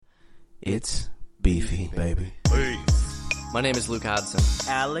It's beefy, baby. Hey. My name is Luke Hodson.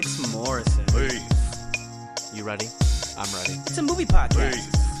 Alex Morrison. Hey. You ready? I'm ready. It's a movie podcast. Hey.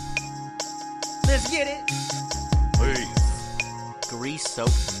 Let's get it. Hey.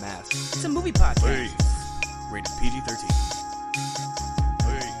 Grease-soaked mess. It's a movie podcast. Hey. Rated PG-13.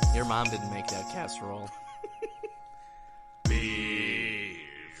 Hey. Your mom didn't make that casserole.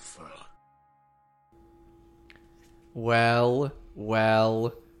 Beef. Well.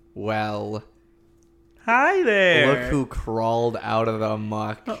 Hi there. Look who crawled out of the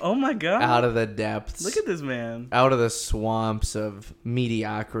muck. Oh my god. Out of the depths. Look at this man. Out of the swamps of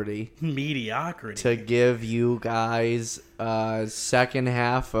mediocrity. Mediocrity. To give you guys a second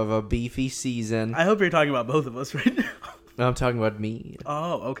half of a beefy season. I hope you're talking about both of us right now. I'm talking about me.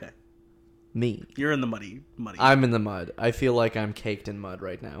 Oh, okay. Me. You're in the muddy. I'm in the mud. I feel like I'm caked in mud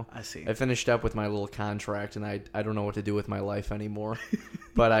right now. I see. I finished up with my little contract, and I don't know what to do with my life anymore.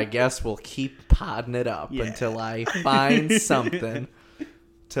 But I guess we'll keep podding it up until I find something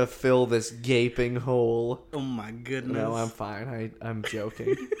to fill this gaping hole. Oh my goodness. No, I'm fine. I'm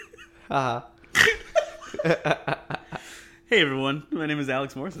joking. Haha. Hey everyone, my name is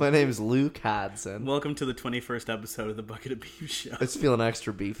Alex Morrison. My name is Luke Hodson. Welcome to the 21st episode of the Bucket of Beef Show. It's feeling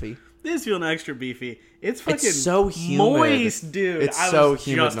extra beefy. This is feeling extra beefy. It's fucking so humid. moist, dude. It's so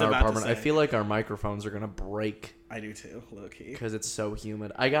humid just in our about to apartment. I say. feel like our microphones are going to break. I do too, low key. Because it's so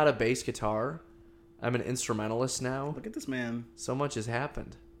humid. I got a bass guitar. I'm an instrumentalist now. Look at this man. So much has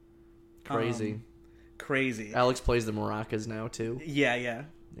happened. Crazy. Crazy. Alex plays the maracas now too. Yeah. Yeah.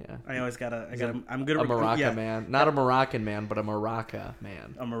 I always I'm good at A maraca yeah. man. Not a Moroccan man, but a maraca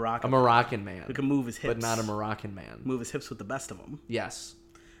man. A Moroccan. A Moroccan man. Who can move his hips. But not a Moroccan man. Move his hips with the best of them. Yes.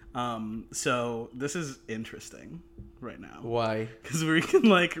 So this is interesting right now. Why? Because we can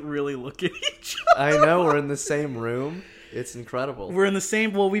like really look at each other. I know, we're in the same room. It's incredible. We're in the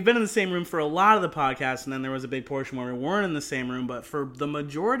same, well, we've been in the same room for a lot of the podcast, and then there was a big portion where we weren't in the same room, but for the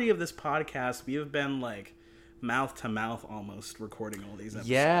majority of this podcast, we have been like mouth to mouth almost recording all these episodes.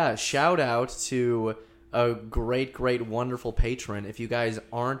 Yeah, shout out to a great, wonderful patron. If you guys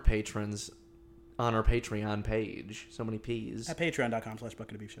aren't patrons on our Patreon page, so many P's. At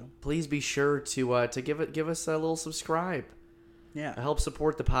patreon.com/bucketofbeefshow. Please be sure to give us a little subscribe. Yeah. Help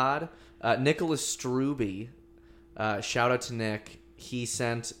support the pod. Nicholas Struby, shout out to Nick. He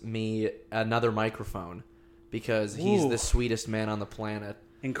sent me another microphone because he's the sweetest man on the planet.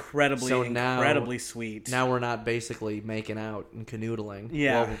 Incredibly sweet. Now we're not basically making out and canoodling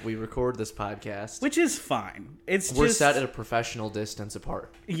Yeah. while we record this podcast. Which is fine. We're set at a professional distance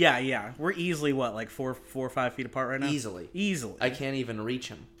apart. Yeah. We're easily, what, like 4 or 5 feet apart right now? Easily. I can't even reach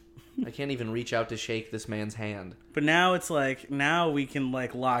him. I can't even reach out to shake this man's hand. But now it's like, now we can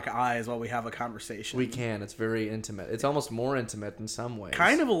like lock eyes while we have a conversation. We can. It's very intimate. It's almost more intimate in some ways.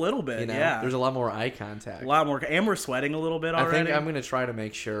 Kind of a little bit, You know? yeah. There's a lot more eye contact. A lot more, and we're sweating a little bit already. I think I'm going to try to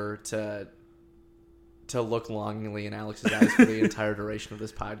make sure to look longingly in Alex's eyes for the entire duration of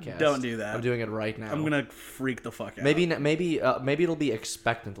this podcast. Don't do that. I'm doing it right now. I'm gonna freak the fuck out. Maybe it'll be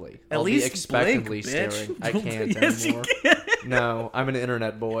expectantly. At least be expectantly blink, bitch. staring. I can't Yes, you anymore. can. No, I'm an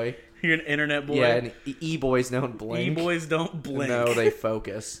internet boy. You're an internet boy. Yeah, and e-boys don't blink. E-boys don't blink. No, they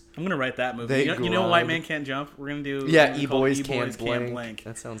focus. I'm gonna write that movie. They You know White grind. Man Can't Jump? We're gonna do. Yeah, we're gonna call it e-boys can't blink. blink.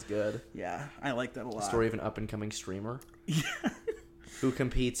 That sounds good. Yeah, I like that a lot. Story of an up-and-coming streamer. Yeah. Who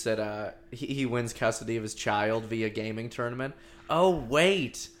competes at he wins custody of his child via gaming tournament. Oh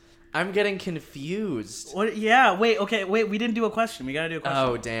wait, I'm getting confused. What? Yeah. Wait. Okay. Wait. We didn't do a question. We gotta do a question.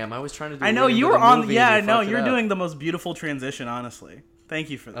 Oh damn, I was trying to do. I know lead you into were the on. movie Yeah. and you No, fucked it you're up. doing the most beautiful transition. Honestly, thank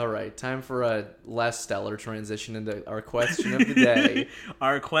you for that. All right, time for a less stellar transition into our question of the day.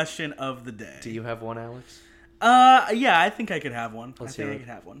 Our question of the day. Do you have one, Alex? Yeah, I think I could have one. Let's I think hear I it. could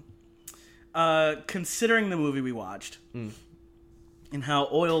have one. Considering the movie we watched and how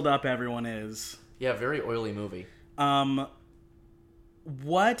oiled up everyone is, Yeah, very oily movie.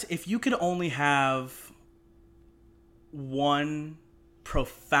 what if you could only have one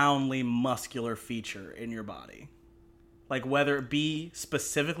profoundly muscular feature in your body? Like whether it be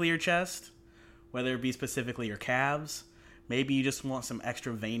specifically your chest, whether it be specifically your calves, maybe you just want some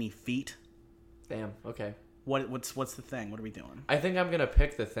extra veiny feet. Damn. Okay. What's the thing? What are we doing? I think I'm gonna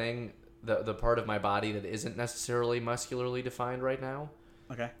pick the thing, the part of my body that isn't necessarily muscularly defined right now,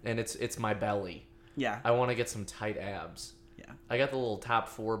 Okay. and it's my belly. Yeah. I want to get some tight abs. Yeah. I got the little top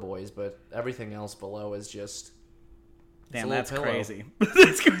 4 boys, but everything else below is just. Damn, little that's pillow. crazy.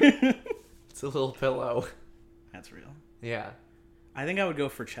 That's crazy. It's a little pillow. That's real. Yeah. I think I would go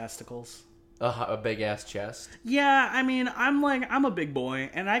for chesticles. A big ass chest. Yeah, I mean, I'm a big boy,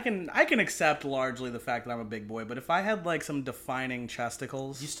 and I can accept largely the fact that I'm a big boy. But if I had like some defining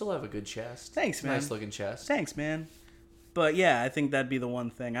chesticles, You still have a good chest. Thanks, man. Nice looking chest. thanks, man. But yeah, I think that'd be the one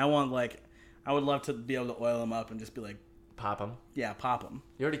thing I want. Like, I would love to be able to oil them up and just be like, Pop them. yeah, pop them.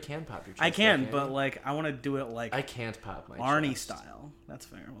 You already can pop your chest. I can, though, but you? like, I want to do it like I can't pop my Arnie chest. style. That's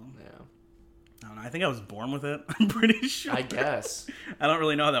fair. Well, Yeah. I don't know. I think I was born with it. I'm pretty sure. I guess. I don't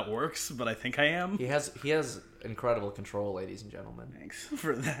really know how that works, but I think I am. He has incredible control, ladies and gentlemen. Thanks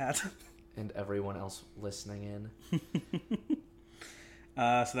for that. And everyone else listening in.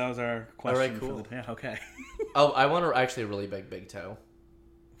 So that was our question. All right, cool. For the, yeah, okay. Oh, I want actually a really big toe.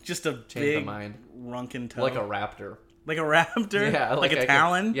 Just a Change big my mind. runkin' toe. Like a raptor. Like a raptor? Yeah, like a I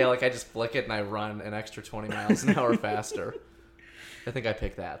talon? Yeah, like I just flick it and I run an extra 20 miles an hour faster. I think I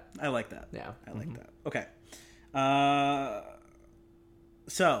picked that. I like that. Yeah. I like that. Okay.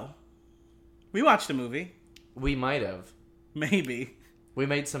 So, we watched a movie. We might have. Maybe. We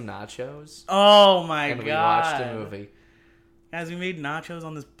made some nachos. Oh my and god. we watched a movie. Guys, we made nachos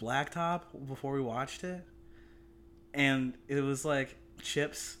on this blacktop before we watched it. And it was like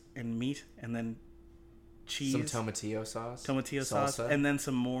chips and meat and then cheese. Some tomatillo sauce. Tomatillo sauce. Salsa. And then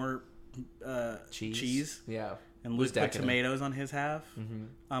some more cheese. Yeah. And It was Luke put decadent. tomatoes on his half. Mm-hmm.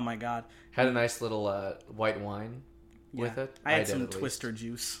 Oh my god. Had a nice little white wine with Yeah. it. I had did, some at least. Twister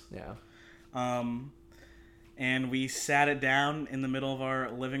juice. Yeah. And we sat it down in the middle of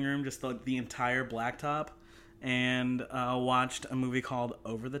our living room, just the entire blacktop, and watched a movie called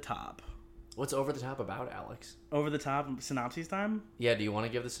Over the Top. What's Over the Top about, Alex? Over the Top, synopsis time? Yeah, do you want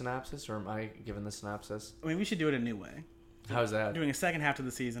to give the synopsis, or am I giving the synopsis? I mean, we should do it a new way. How's that? Doing a second half of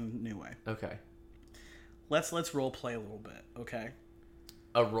the season, new way. Okay. Let's role play a little bit, okay?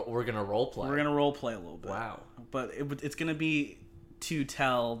 We're gonna role play. We're gonna role play a little bit. Wow. But it's gonna be to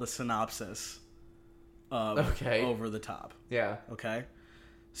tell the synopsis of Okay. Over the Top. Yeah. Okay?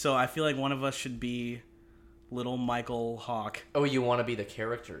 So I feel like one of us should be little Michael Hawk. Oh, you want to be the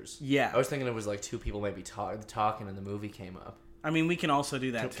characters? Yeah. I was thinking it was like two people maybe talking, and the movie came up. I mean, we can also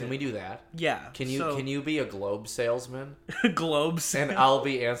do that too. Can we do that? Yeah. Can you be a Globe salesman, Globes? and I'll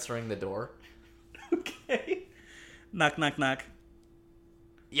be answering the door? Okay. Knock, knock, knock.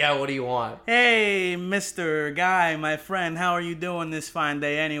 Yeah. What do you want? Hey, Mr. Guy, my friend, how are you doing this fine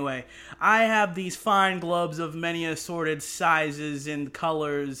day anyway? I have these fine globes of many assorted sizes and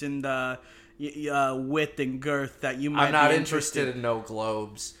colors and width and girth that you might I'm not be interested in no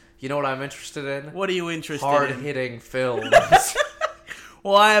globes. You know what I'm interested in? What are you interested in? Hard-hitting films.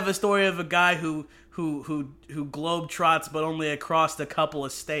 Well, I have a story of a guy who globe trots, but only across a couple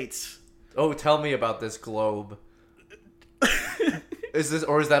of states. Oh, tell me about this globe. Is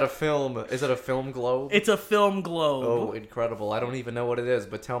that a film? Is it a film globe? It's a film globe. Oh, incredible. I don't even know what it is,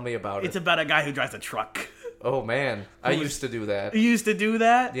 but tell me about It's it. about a guy who drives a truck. Oh, man. I used to do that. You used to do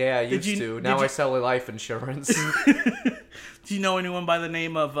that? Yeah, I Did used you- to. Now did I you- sell life insurance. Do you know anyone by the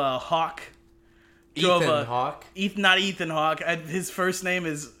name of Hawk? Ethan Hawke. Not Ethan Hawke. His first name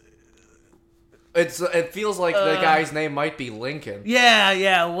is... It feels like the guy's name might be Lincoln.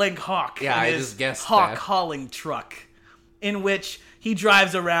 Yeah, Link Hawk. Yeah, And I his just guessed Hawk that. hauling truck, in which he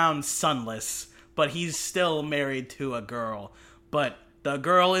drives around sunless, but he's still married to a girl. But the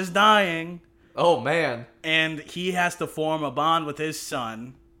girl is dying, Oh, man. and he has to form a bond with his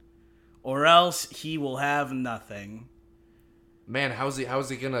son, or else he will have nothing. Man, how's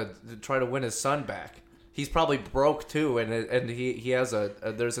he gonna try to win his son back? He's probably broke too, and he has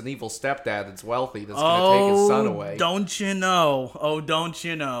there's an evil stepdad that's wealthy that's gonna take his son away. Don't you know? Oh, don't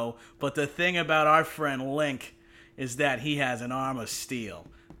you know? But the thing about our friend Link is that he has an arm of steel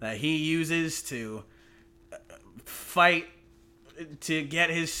that he uses to fight to get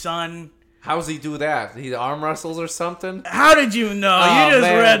his son. How's he do that? He arm wrestles or something? How did you know? Oh, You just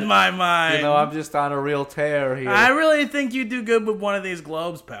man. read my mind. You know, I'm just on a real tear here. I really think you do good with one of these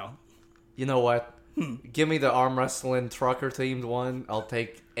globes, pal. You know what? Give me the arm wrestling trucker themed one. I'll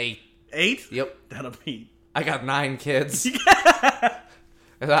take 8. 8? Yep. That'll be... I got 9 kids.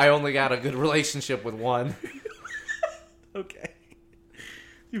 And I only got a good relationship with one. Okay.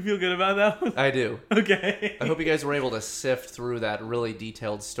 You feel good about that one? I do. Okay. I hope you guys were able to sift through that really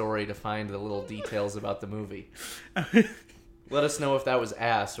detailed story to find the little details about the movie. Let us know if that was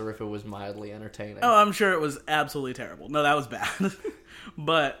ass or if it was mildly entertaining. Oh, I'm sure it was absolutely terrible. No, that was bad.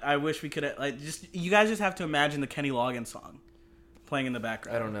 But I wish we could you guys just have to imagine the Kenny Loggins song playing in the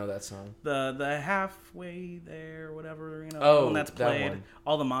background. I don't know that song. The halfway there, whatever, Oh, when that's that played. one.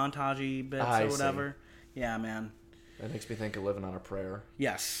 All the montage bits I or see. whatever. Yeah, man. That makes me think of Living on a Prayer.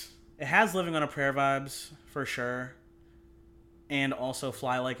 Yes. It has Living on a Prayer vibes for sure. and also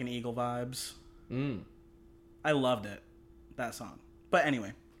Fly Like an Eagle vibes. I loved it, that song. But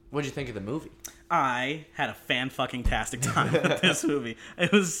anyway. What'd you think of the movie? I had a fan-fucking-tastic time with this movie.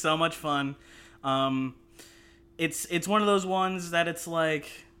 It was so much fun. It's one of those ones that it's like...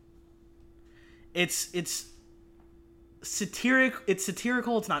 It's satirical. It's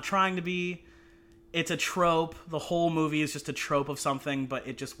satirical. It's not trying to be. It's a trope. The whole movie is just a trope of something, but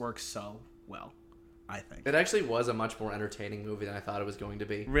it just works so well, I think. It actually was a much more entertaining movie than I thought it was going to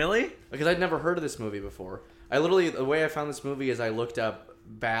be. Really? Because I'd never heard of this movie before. The way I found this movie is I looked up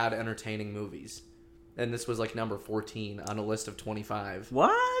bad entertaining movies. And this was like number 14 on a list of 25.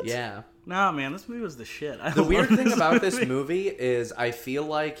 What? Yeah. Nah, man, this movie was the shit. The weird thing about this movie is I feel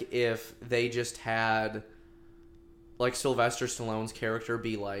like if they just had like Sylvester Stallone's character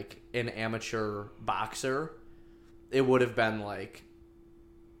be like an amateur boxer, it would have been like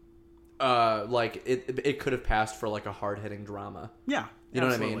it could have passed for like a hard-hitting drama. Yeah. You know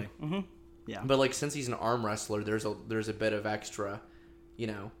absolutely. what I mean? Mm-hmm. Yeah. But like since he's an arm wrestler, there's a bit of extra,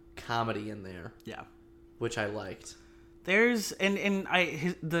 comedy in there. Yeah. Which I liked. There's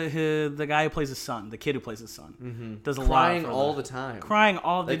the guy who plays his son, the kid who plays his son, does a Crying lot all the time. Crying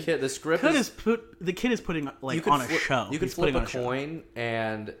all the kid. The script the kid is putting like on a show. You could He's putting flip on a coin,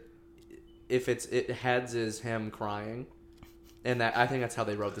 and if it heads is him crying, and I think that's how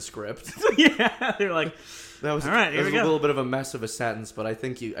they wrote the script. Yeah, they're like, That was all right. that Here was we a go. little bit of a mess of a sentence, but I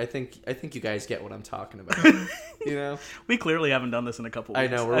think you guys get what I'm talking about. We clearly haven't done this in a couple I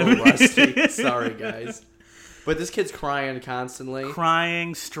weeks. know we're a little rusty. Sorry, guys. But this kid's crying constantly.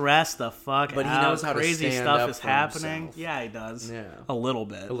 Crying, stressed the fuck But he out. knows how to Crazy stand stuff up is for happening. himself. Yeah, he does. Yeah. A little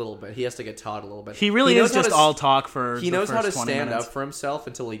bit. A little bit. He has to get taught a little bit. He really is knows how just to all talk for He the knows how to first 20 stand minutes. up for himself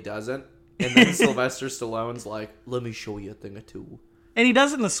until he doesn't. And then Sylvester Stallone's like, let me show you a thing or two. And he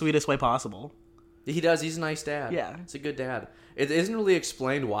does it in the sweetest way possible. He does. He's a nice dad. Yeah. He's a good dad. It isn't really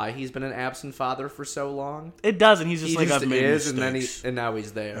explained why he's been an absent father for so long. It doesn't. He's just He like, just I've made is, mistakes. and now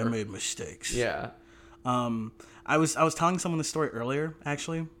he's there. I made mistakes. Yeah. I was telling someone this story earlier,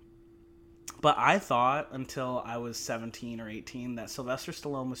 actually. But I thought until I was 17 or 18 that Sylvester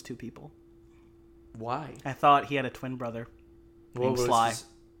Stallone was two people. Why? I thought he had a twin brother named Sly.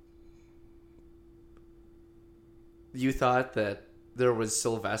 You thought that there was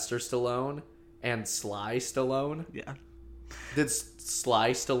Sylvester Stallone and Sly Stallone? Yeah. Did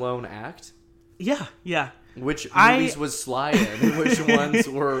Sly Stallone act? Yeah, yeah. Which movies was Sly in? Which ones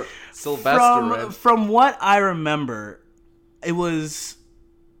were Sylvester in? From what I remember, he was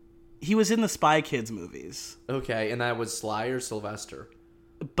in the Spy Kids movies. Okay, and that was Sly or Sylvester?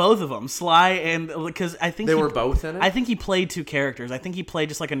 Both of them, Sly and because I think they were both in it. I think he played two characters. I think he played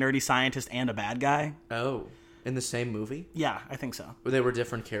just like a nerdy scientist and a bad guy. Oh, in the same movie? Yeah, I think so. They were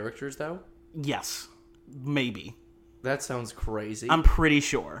different characters, though? Yes, maybe. That sounds crazy. I'm pretty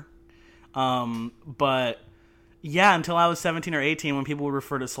sure. But yeah, until I was 17 or 18, when people would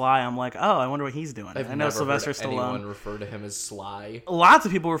refer to Sly, I'm like, oh, I wonder what he's doing. I've I know never Sylvester heard Stallone. anyone refer to him as Sly. Lots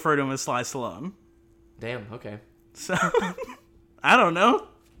of people refer to him as Sly Stallone. Damn, okay. So, I don't know.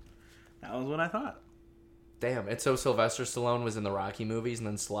 That was what I thought. Damn, it's so Sylvester Stallone was in the Rocky movies, and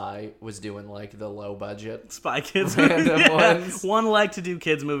then Sly was doing, like, the low-budget Spy Kids random yeah. ones. One liked to do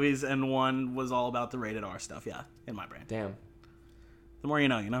kids movies, and one was all about the rated R stuff, yeah, in my brain. Damn. The more you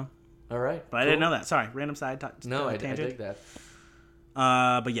know, you know? All right. But I didn't know that. Sorry, random side No, I tangent. dig that.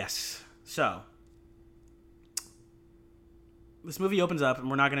 But yes. So, this movie opens up, and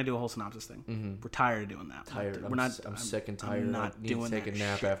we're not going to do a whole synopsis thing. Mm-hmm. We're tired of doing that. Tired. We're not. I'm sick and tired. I'm not I need doing to take that a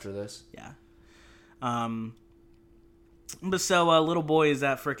nap shit. after this. Yeah. But so little boy is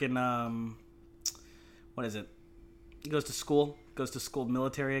at freaking what is it? He goes to school.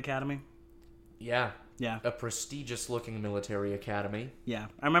 Military academy. Yeah. Yeah. A prestigious-looking military academy. Yeah.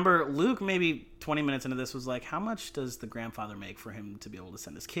 I remember Luke maybe 20 minutes into this was like, how much does the grandfather make for him to be able to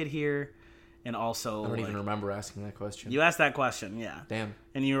send his kid here? And also, I don't even remember asking that question. You asked that question, yeah. Damn.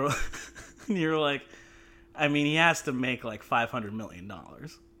 And you were like, I mean, he has to make like $500 million.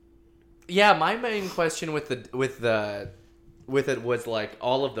 Yeah, my main question with it was like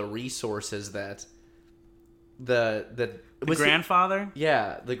all of the resources that the grandfather?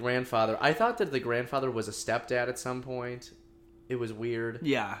 Yeah, the grandfather. I thought that the grandfather was a stepdad at some point. It was weird.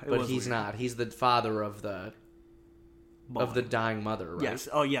 Yeah, but he's not. He's the father of the dying mother, right? Yes.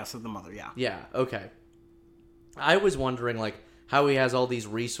 Oh, yes, of the mother. Yeah. Yeah. Okay. I was wondering like how he has all these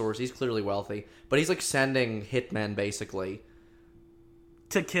resources. He's clearly wealthy, but he's like sending hitmen basically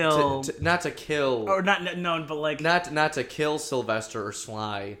to kill, not to kill, or not. No, but like not to kill Sylvester or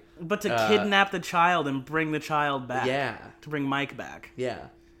Sly, but to kidnap the child and bring the child back. Yeah. To bring Mike back. Yeah.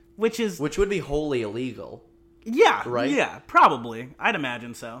 Which would be wholly illegal. Yeah, Right? Yeah, probably. I'd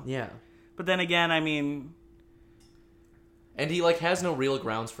imagine so. Yeah. But then again, I mean, And he, like, has no real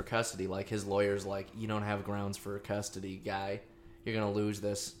grounds for custody. Like, his lawyer's like, you don't have grounds for custody, guy. You're going to lose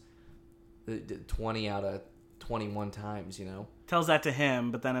this 20 out of 21 times, you know? tells that to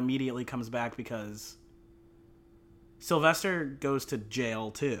him, but then immediately comes back because Sylvester goes to jail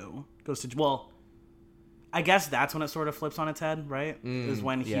too. Well, I guess that's when it sort of flips on its head, right? Is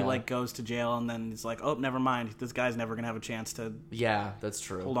when he like goes to jail and then it's like, oh, never mind. This guy's never gonna have a chance to that's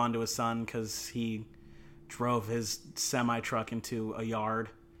true. hold on to his son because he drove his semi truck into a yard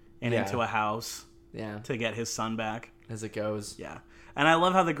and into a house to get his son back. As it goes. Yeah, and I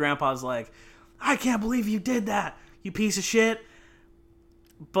love how the grandpa's like, I can't believe you did that, you piece of shit.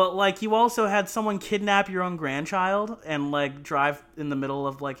 But, like, you also had someone kidnap your own grandchild and, like, drive in the middle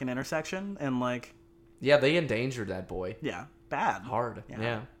of, like, an intersection and, like... Yeah, they endangered that boy. Yeah, bad. Hard,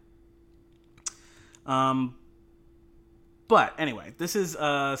 yeah. But, anyway, this is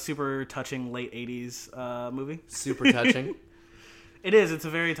a super touching late 80s movie. Super touching. It is. It's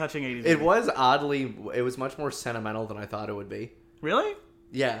a very touching 80s movie. It was oddly... It was much more sentimental than I thought it would be. Really?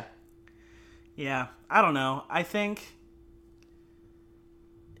 Yeah. Yeah. I don't know. I think...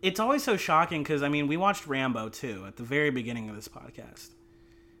 It's always so shocking because, I mean, we watched Rambo, too, at the very beginning of this podcast.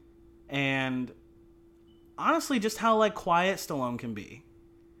 And honestly, just how, like, quiet Stallone can be.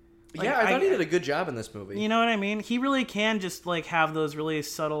 Like, yeah, I thought he did a good job in this movie. You know what I mean? He really can just, like, have those really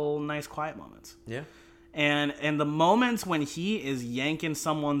subtle, nice, quiet moments. Yeah. And the moments when he is yanking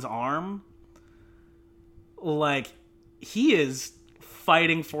someone's arm, like, he is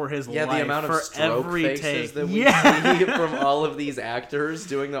fighting for his life. The amount of for stroke every faces take. that we see from all of these actors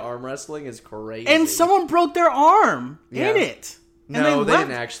doing the arm wrestling is crazy. And someone broke their arm in it. No, they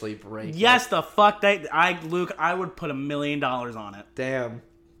didn't actually break Yes, it. the fuck Luke, I would put $1 million on it. Damn.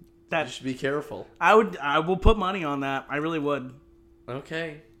 That You should be careful. I will put money on that. I really would.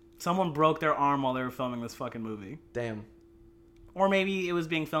 Okay. Someone broke their arm while they were filming this fucking movie. Damn. Or maybe it was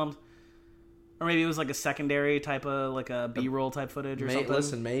being filmed. Or maybe it was like a secondary type of, like a B-roll type footage or something.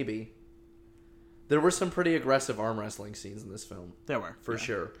 Listen, maybe. There were some pretty aggressive arm wrestling scenes in this film. There were. For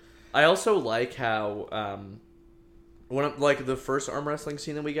sure. I also like how, the first arm wrestling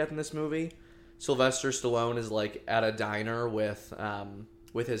scene that we get in this movie, Sylvester Stallone is, like, at a diner with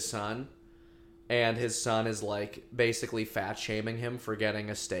his son, and his son is, like, basically fat-shaming him for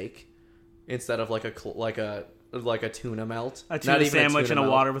getting a steak instead of, like a tuna melt. A tuna sandwich and a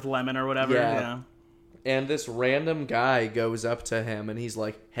melt. water with lemon or whatever. Yeah. And this random guy goes up to him and he's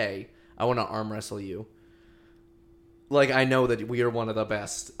like, hey, I want to arm wrestle you. Like, I know that we are one of the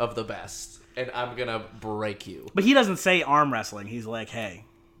best, and I'm going to break you. But he doesn't say arm wrestling. He's like, hey.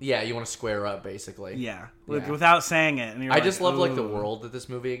 Yeah, you want to square up, basically. Yeah. Without saying it. And I just love, like, the world that this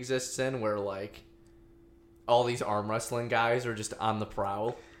movie exists in, where, like, all these arm wrestling guys are just on the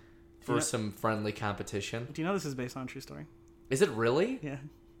prowl for some friendly competition. Do you know this is based on a true story? Is it really? Yeah.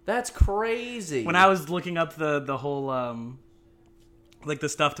 That's crazy. When I was looking up the whole, like, the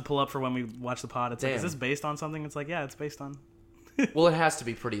stuff to pull up for when we watch the pod, it's like, is this based on something? It's like, yeah, it's based on... Well, it has to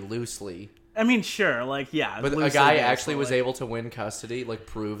be pretty loosely. I mean, sure, like, yeah. But a guy actually was able to win custody, like,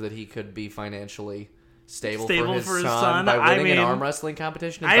 prove that he could be financially stable for his son by winning an arm wrestling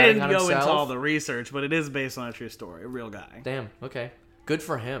competition and betting on himself. I didn't go into all the research, but it is based on a true story, a real guy. Damn, okay. Good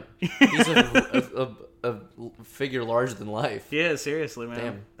for him. He's a figure larger than life. Yeah, seriously, man.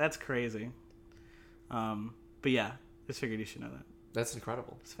 Damn. That's crazy. But yeah, just figured you should know that. That's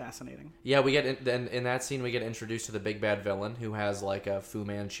incredible. It's fascinating. Yeah, we get in that scene we get introduced to the big bad villain who has like a Fu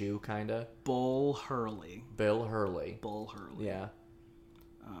Manchu kind of. Bill Hurley. Yeah.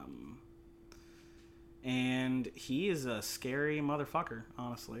 And he is a scary motherfucker,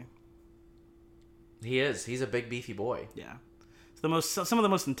 honestly. He is. He's a big beefy boy. Yeah. It's some of the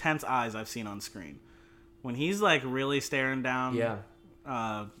most intense eyes I've seen on screen. When he's like really staring down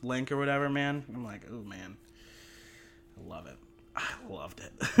Link or whatever, man, I'm like, oh man. I love it. I loved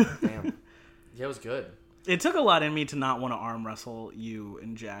it. Damn. Yeah, it was good. It took a lot in me to not want to arm wrestle you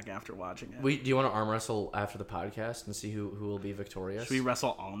and Jack after watching it. Do you want to arm wrestle after the podcast and see who will be victorious? Should we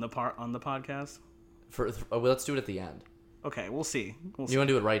wrestle on the podcast? Let's do it at the end. Okay, we'll see. You want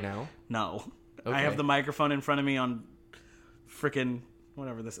to do it right now? No. Okay. I have the microphone in front of me on freaking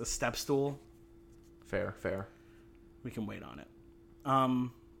a step stool. Fair. We can wait on it.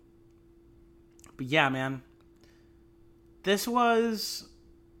 But yeah, man. This was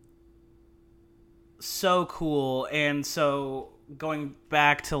so cool. And so going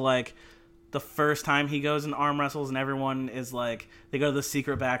back to like the first time he goes and arm wrestles and everyone is like, they go to the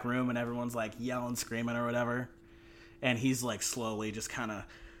secret back room and everyone's like yelling, screaming or whatever. And he's like slowly just kind of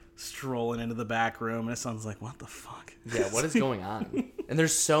strolling into the back room, and his son's like, "What the fuck?" Yeah, what is going on? And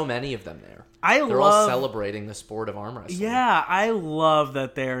there's so many of them there. They're all love celebrating the sport of arm wrestling. Yeah, I love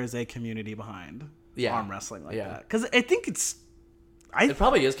that there is a community behind arm wrestling like Yeah. that. Because I think It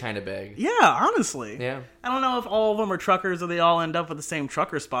probably is kind of big. yeah, honestly. Yeah. I don't know if all of them are truckers or they all end up with the same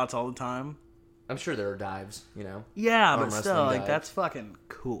trucker spots all the time. I'm sure there are dives, you know? Yeah, Arm but still, wrestling like, dives. that's fucking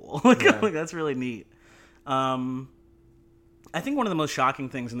cool. Like, Yeah. like, that's really neat. I think one of the most shocking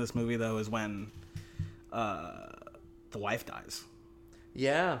things in this movie, though, is when the wife dies.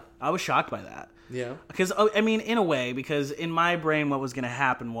 Yeah. I was shocked by that. Yeah. Because, I mean, in a way, because in my brain what was going to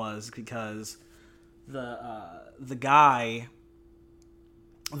happen was because the guy,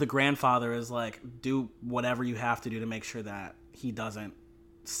 the grandfather, is like, do whatever you have to do to make sure that he doesn't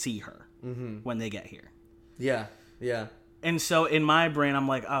see her when they get here. Yeah. Yeah. And so in my brain, I'm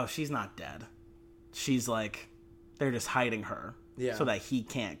like, oh, she's not dead. She's like, they're just hiding her so that he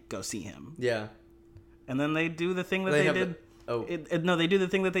can't go see him. Yeah. And then they do the thing that they did. No, they do the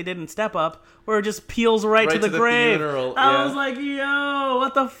thing that they did in Step Up, where it just peels right to the the grave. funeral, I yeah. was like, yo,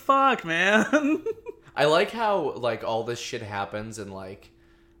 what the fuck, man? I like how, like, all this shit happens and, like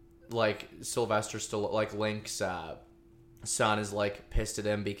Sylvester Stallone, like, Link's son is, like, pissed at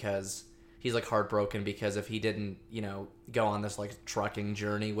him because he's, like, heartbroken because if he didn't, you know, go on this, like, trucking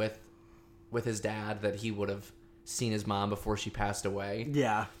journey with his dad, that he would have seen his mom before she passed away.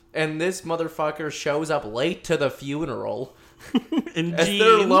 Yeah. And this motherfucker shows up late to the funeral. In As jeans.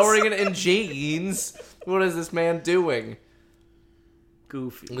 they're lowering it in jeans. What is this man doing?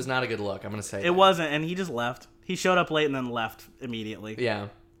 Goofy. It was not a good look, I'm going to say It that. wasn't, and he just left. He showed up late and then left immediately. Yeah.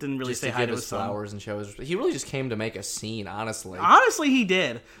 Didn't really Just say to hi give to his his son. flowers and show his... He really just came to make a scene, honestly. Honestly, he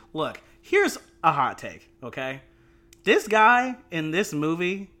did. Look, here's a hot take, okay? This guy in this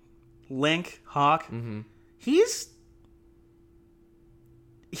movie, Link, Hawk,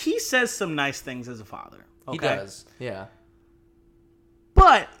 he says some nice things as a father. Okay? He does, yeah.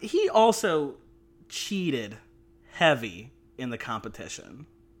 But he also cheated heavy in the competition.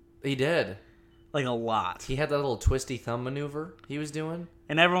 He did. Like, a lot. He had that little twisty thumb maneuver he was doing.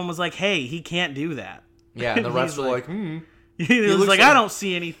 And everyone was like, hey, he can't do that. Yeah, and the rest He's were like, He was looks like, like- I don't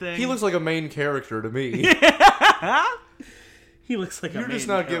see anything. He looks like a main character to me. He looks like You're a just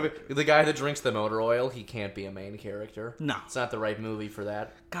main not character. giving... The guy that drinks the motor oil, he can't be a main character. No. It's not the right movie for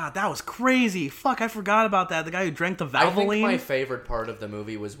that. God, that was crazy. Fuck, I forgot about that. The guy who drank the I think Valvoline. my favorite part of the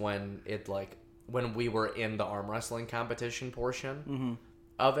movie was when when we were in the arm wrestling competition portion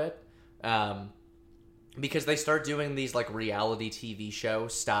of it. Because they start doing these, like, reality TV show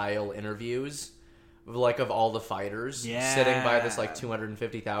style interviews, like, of all the fighters sitting by this, like,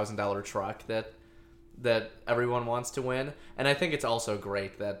 $250,000 truck that everyone wants to win. And I think it's also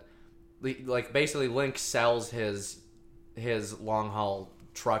great that, like, basically Link sells his long haul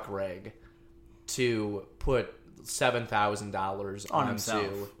truck rig to put $7,000 On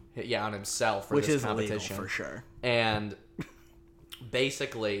himself. on himself for which this is competition. illegal for sure. And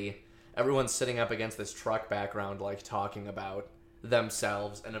basically everyone's sitting up against this truck background, like, talking about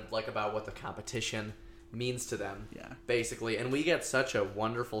themselves and, like, about what the competition means to them. Yeah. Basically. And we get such a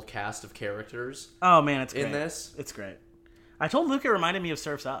wonderful cast of characters Oh man, it's great. in this. It's great. I told Luke it reminded me of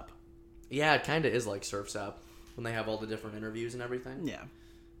Surf's Up. Yeah, it kind of is like Surf's Up when they have all the different interviews and everything. Yeah.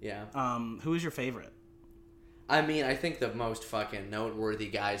 Yeah. Who is your favorite? I mean, I think the most fucking noteworthy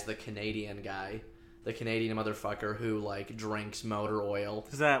guy is the Canadian guy. The Canadian motherfucker who, like, drinks motor oil.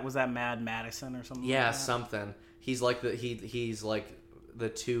 Was that Mad Madison or something? Yeah, like that? something. He's like he's like the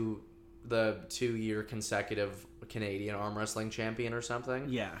 2-year consecutive Canadian arm wrestling champion or something.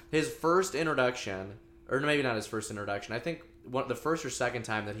 Yeah. His first introduction, or maybe not his first introduction. I think the first or second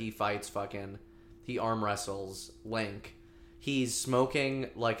time that he he arm wrestles Link, he's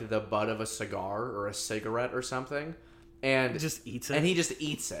smoking, like, the butt of a cigar or a cigarette or something, and He just eats it. And he just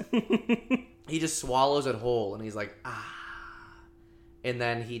eats it. He just swallows it whole, and he's like, and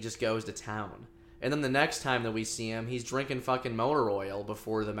then he just goes to town. And then the next time that we see him, he's drinking fucking motor oil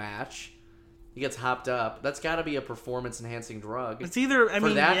before the match. He gets hopped up. That's got to be a performance-enhancing drug. It's either, I For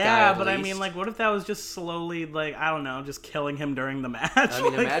mean, that guy, yeah, at but I least. mean, like, what if that was just slowly, like, I don't know, just killing him during the match? I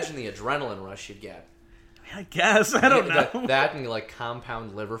mean, Like, imagine the adrenaline rush you'd get. I guess. I don't know. That and, like,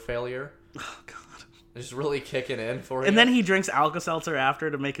 compound liver failure. Oh, God. Just really kicking in for him. And then he drinks Alka-Seltzer after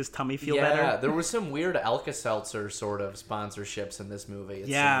to make his tummy feel Yeah, better. there was some weird Alka-Seltzer sort of sponsorships in this movie. It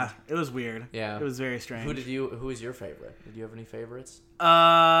Yeah, seemed. it was weird. Yeah. It was very strange. Who was your favorite? Did you have any favorites?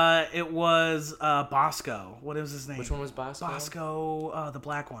 It was Bosco. What was his name? Which one was Bosco? Bosco, the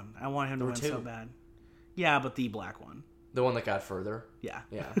black one. I want him to There win were so two. bad. Yeah, but the black one. The one that got further. Yeah.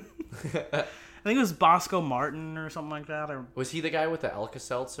 Yeah. I think it was Bosco Martin or something like that. Or Was he the guy with the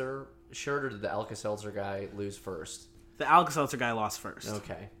Alka-Seltzer shirt, or did the Alka-Seltzer guy lose first? the Alka-Seltzer guy lost first.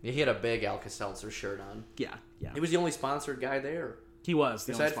 Okay. Yeah, he had a big Alka-Seltzer shirt on. Yeah. He was the only sponsored guy there. He was.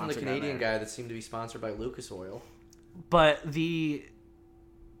 The Aside only from the sponsor Canadian there. guy that seemed to be sponsored by Lucas Oil. But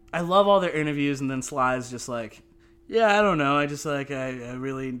I love all their interviews, and then Sly's just like, yeah, I don't know. I just like, I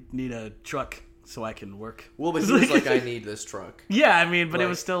really need a truck so I can work. Well, but he was like, I need this truck. Yeah, I mean, but it Like-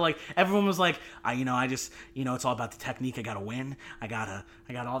 was still like, everyone was like, I just, it's all about the technique. I gotta win. I got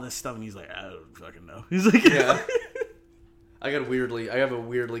all this stuff. And he's like, I don't fucking know. He's like, Yeah. I have a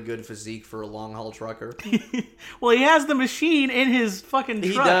weirdly good physique for a long haul trucker. Well, he has the machine in his fucking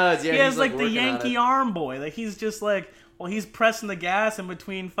truck. He does, yeah, He has he's, like like, the working on Yankee it. arm boy. Like he's just like, he's pressing the gas in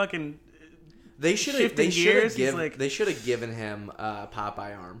between fucking. They should Shifting gears, he's have like- they should have given him a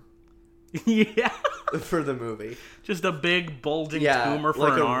Popeye arm Yeah, for the movie. just a big bulging Yeah, tumor for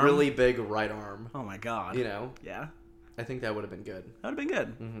like an a arm. really big right arm. Oh my god. You know, Yeah, I think that would have been good. that would have been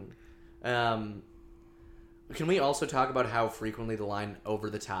good. Can we also talk about how frequently the line "over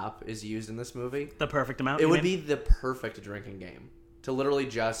the top" is used in this movie? The perfect amount. It you would mean? be the perfect drinking game to literally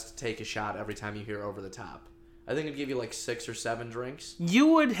just take a shot every time you hear "over the top." I think it'd give you like 6 or 7 drinks. You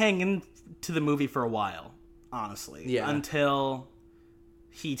would hang into the movie for a while, honestly. Yeah. Until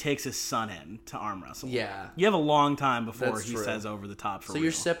he takes his son in to arm wrestle. Yeah. You have a long time before That's he true. says over the top for So real.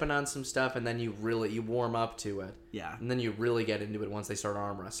 you're sipping on some stuff, and then you warm up to it. Yeah. And then you really get into it once they start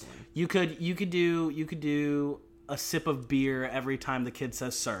arm wrestling. You could do a sip of beer every time the kid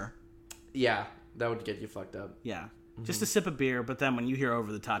says sir. Yeah, that would get you fucked up. Yeah. Just a sip of beer, but then when you hear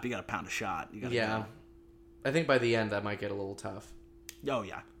over the top, you got to pound a shot. You gotta Yeah. I think by the end that might get a little tough. go. Oh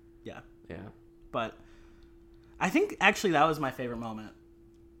yeah. Yeah. Yeah. But I think actually that was my favorite moment.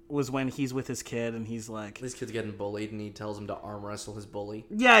 Was when he's with his kid and he's like, This kid's getting bullied, and he tells him to arm wrestle his bully.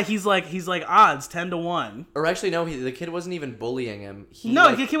 yeah, he's like odds 10-1. Or actually, no, the kid wasn't even bullying him.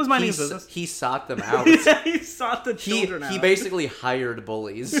 No, the kid was minding his business. He sought them out. He sought the children he out basically hired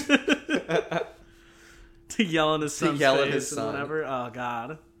bullies. to yell in his son's yell at face his and son. whatever. Oh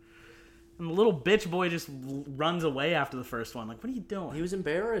god. And the little bitch boy just runs away after the first one. Like, what are you doing? He was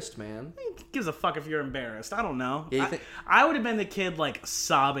embarrassed, man. Who gives a fuck if you're embarrassed? I don't know. Yeah, you think- I would have been the kid like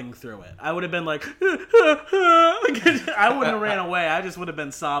sobbing through it. I would have been like, I wouldn't have ran away. I just would have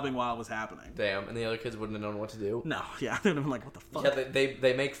been sobbing while it was happening. Damn, and the other kids wouldn't have known what to do. No, yeah, they would have been like, what the fuck? Yeah,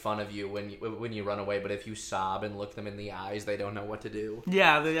 they make fun of you when you run away, but if you sob and look them in the eyes, they don't know what to do.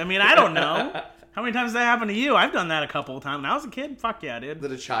 Yeah, I mean, I don't know. How many times has that happened to you? I've done that a couple of times. When I was a kid, fuck yeah, dude.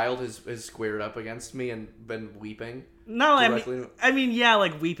 That a child has squared up against me and been weeping. No, directly- I mean, yeah,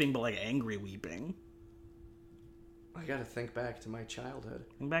 like weeping, but like angry weeping. I gotta think back to my childhood.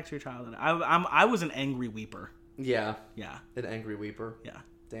 Think back to your childhood. I was an angry weeper. Yeah, Yeah, an angry weeper. yeah.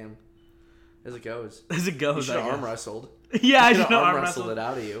 Damn. As it goes. As it goes, You should I have arm guess. wrestled. Yeah, I You should should have have arm arm wrestled wrestled. it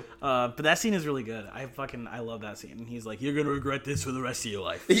out of you. But that scene is really good. I love that scene. And he's like, "You're gonna regret this for the rest of your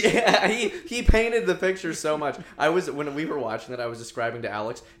life." Yeah, he painted the picture so much. When we were watching it, I was describing to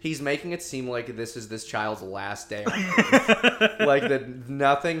Alex. He's making it seem like this is this child's last day on Earth. Like that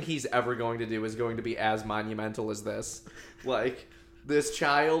nothing he's ever going to do is going to be as monumental as this. Like this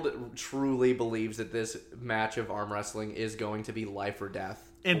child truly believes that this match of arm wrestling is going to be life or death.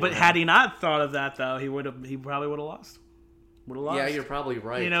 But had he not thought of that though, he probably would have lost. Would have lost. Yeah, you're probably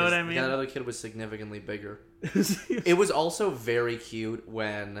right. You know what 'cause I mean? That other kid was significantly bigger. It was also very cute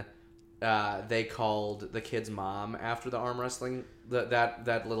when they called the kid's mom after the arm wrestling,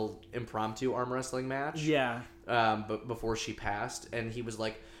 that little impromptu arm wrestling match. Yeah. But before she passed, and he was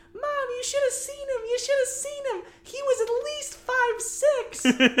like, "Mom, you should have seen him. You should have seen him. He was at least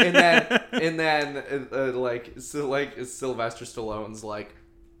 5'6". and then Sylvester Stallone's like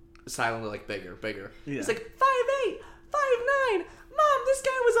silently like bigger. Yeah. He's like 5'8", 5'9". Mom, this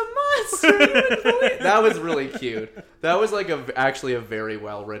guy was a monster. You wouldn't believe-" That was really cute. That was like actually a very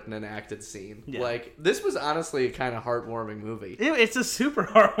well written and acted scene. Yeah. Like this was honestly a kind of heartwarming movie. It's a super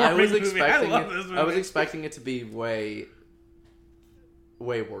heartwarming I was movie. expecting I love this movie. I was expecting it to be way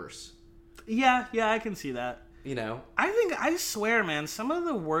worse. Yeah, I can see that. You know? I swear, man, some of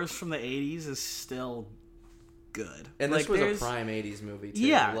the worst from the 80s is still good. And Like, this was a there's- prime 80s movie too.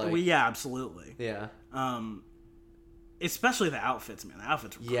 Yeah, Like, yeah, absolutely. yeah. Especially the outfits, man. The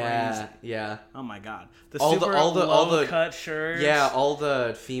outfits were Yeah, crazy. yeah. Oh my god, All the cut shirts. Yeah, all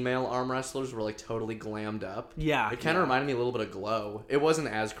the female arm wrestlers were like totally glammed up. Yeah, It kind of reminded me a little bit of Glow. It wasn't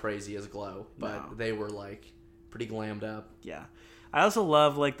as crazy as Glow, but No. they were like pretty glammed up. Yeah. I also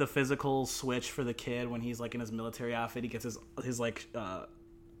love like the physical switch for the kid when he's like in his military outfit. He gets his like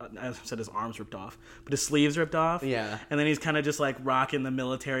I said his arms ripped off, but his sleeves ripped off. Yeah. And then he's kind of just like rocking the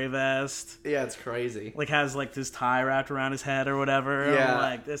military vest. Yeah, it's crazy. Like has like this tie wrapped around his head or whatever. Yeah. I'm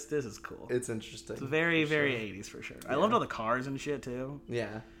like, this is cool. It's interesting. It's very, very 80s for sure. I loved all the cars and shit too.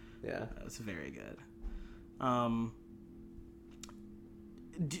 Yeah. Yeah. It's very good.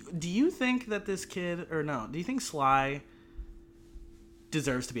 Do you think that this kid, or no, do you think Sly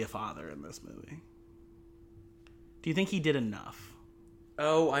deserves to be a father in this movie? Do you think he did enough?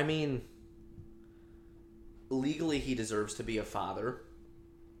 Oh, I mean, legally he deserves to be a father.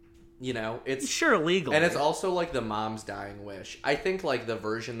 You know, it's Sure, legally. and it's also like the mom's dying wish. I think like the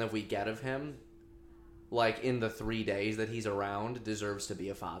version that we get of him, like in the 3 days that he's around, deserves to be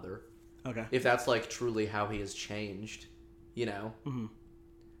a father. Okay. If that's like truly how he has changed, you know.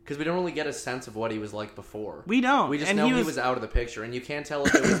 Because we don't really get a sense of what he was like before. We don't. We just And know he was out of the picture, and you can't tell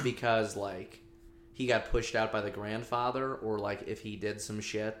if it was because like he got pushed out by the grandfather or like if he did some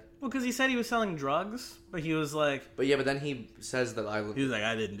shit. Well, because he said he was selling drugs, but he was like... But yeah, but then he says that He was like,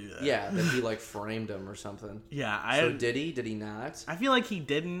 I didn't do that. Yeah, that he like framed him or something. Yeah, So did he? Did he not? I feel like he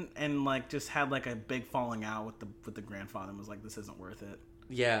didn't, and like just had like a big falling out with the grandfather and was like, this isn't worth it.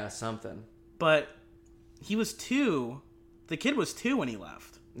 Yeah, something. But he was 2. The kid was 2 when he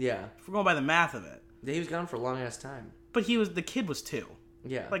left. Yeah. If we're going by the math of it. He was gone for a long ass time. But the kid was 2.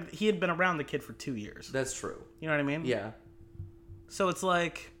 Yeah. Like, he had been around the kid for 2 years. That's true. You know what I mean? Yeah. So it's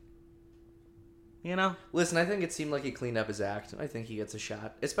like, you know? Listen, I think it seemed like he cleaned up his act. I think he gets a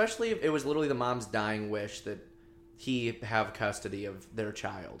shot. Especially if it was literally the mom's dying wish that he have custody of their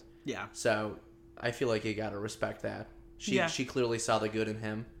child. Yeah. So I feel like you gotta respect that. She clearly saw the good in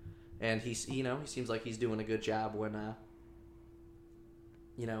him. And he seems like he's doing a good job when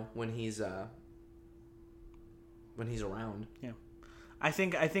he's around. Yeah. I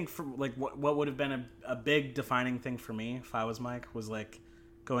think for like what would have been a big defining thing for me if I was Mike was like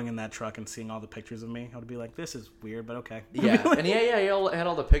going in that truck and seeing all the pictures of me. I would be like, this is weird, but okay. Yeah, and he had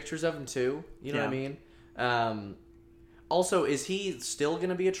all the pictures of him too. You know what I mean? Also, is he still going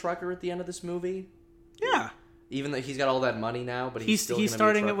to be a trucker at the end of this movie? Yeah. Even though he's got all that money now, but he's still he's gonna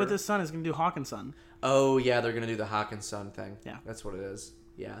starting be a it with trucker? his son. He's going to do Hawk and Son. Oh yeah, they're going to do the Hawk and Son thing. Yeah. That's what it is.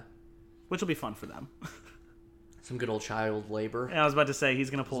 Yeah. Which will be fun for them. Some good old child labor. Yeah, I was about to say he's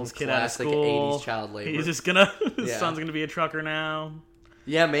gonna pull his Some kid out of classic school. 80s child labor. He's just gonna. His Yeah. son's gonna be a trucker now.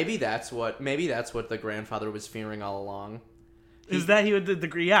 Yeah, maybe that's what the grandfather was fearing all along. Is that he would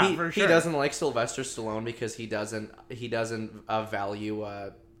agree? Yeah, for sure. He doesn't like Sylvester Stallone because he doesn't value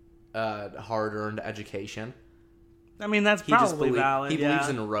hard-earned education. I mean, that's He just probably valid. He yeah. believes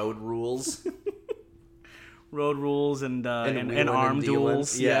in road rules. road rules and wheeling arm and dealing.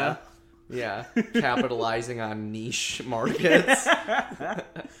 duels. Yeah. Yeah. Capitalizing on niche markets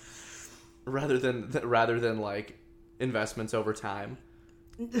rather than like investments over time.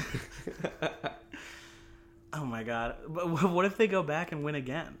 Oh my god! But what if they go back and win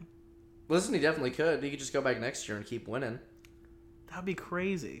again? Listen, he definitely could. He could just go back next year and keep winning. That'd be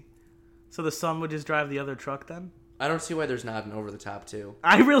crazy. So the son would just drive the other truck then? I don't see why there's not an over the top too.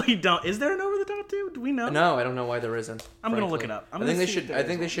 I really don't. Is there an over the top too? Do we know? No, I don't know why there isn't. I'm gonna look frankly. it up. I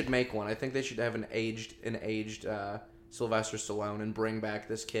think they should make one. I think they should have an aged Sylvester Stallone and bring back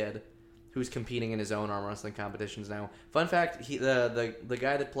this kid who's competing in his own arm wrestling competitions now. Fun fact: the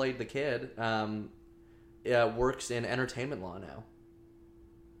guy that played the kid works in entertainment law now.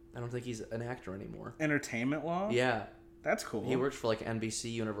 I don't think he's an actor anymore. Entertainment law? Yeah, That's cool. he worked for like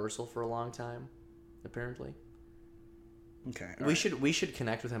NBC Universal for a long time, apparently. Okay. We should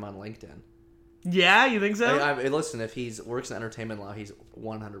connect with him on LinkedIn. Yeah, you think so? Listen, if he works in entertainment law, he's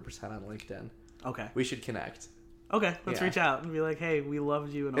 100% on LinkedIn. Okay. We should connect. Okay, let's Yeah. reach out and be like, "Hey, we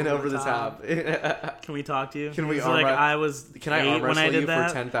loved you." And over the top. Can we talk to you? Can we He's arm like, wrestle- I was Can I 8 arm when I wrestle did you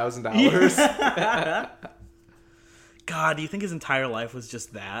that. for $10,000? God, do you think his entire life was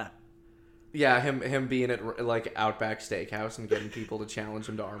just that? Yeah, him being at like Outback Steakhouse and getting people to challenge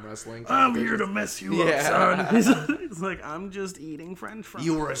him to arm wrestling. I'm here to mess you Yeah. up, son. It's like, I'm just eating French fries.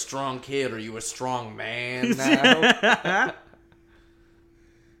 You were a strong kid, or you a strong man now?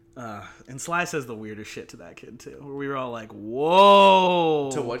 And Sly says the weirdest shit to that kid too, where we were all like, "Whoa!"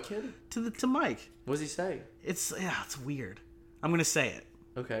 To what kid? To Mike. What does he say? It's weird. I'm gonna say it,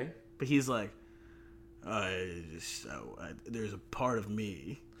 Okay. but he's like, "There's a part of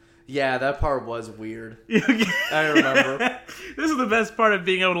me." Yeah, that part was weird. I remember. This is the best part of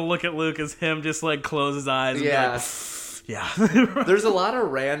being able to look at Luke is him just like close his eyes. And Yeah. be like, yeah. There's a lot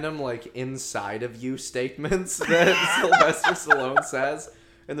of random, like, inside of you statements that Sylvester Stallone says,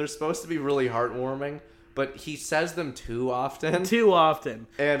 and they're supposed to be really heartwarming, but he says them too often. Too often,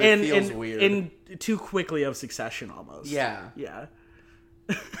 And it feels weird. and too quickly of succession almost. Yeah. Yeah.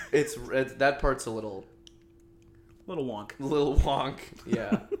 It's that part's a little wonk. wonk.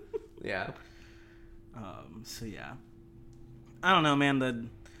 Yeah. Yeah. So yeah, I don't know, man.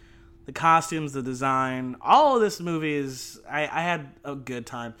 The costumes, the design, all of this movie is. I had a good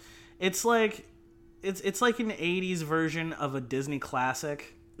time. It's like it's like an '80s version of a Disney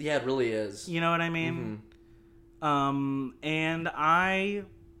classic. Yeah, it really is. You know what I mean? And I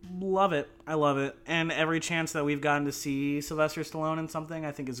love it. I love it. And every chance that we've gotten to see Sylvester Stallone in something,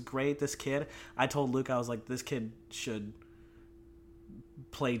 I think is great. This kid, I told Luke, I was like, this kid should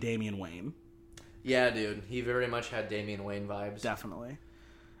play Damian Wayne. Yeah, dude. He very much had Damian Wayne vibes. Definitely.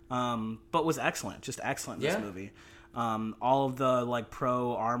 But was excellent. Just excellent in this Yeah. movie. All of the like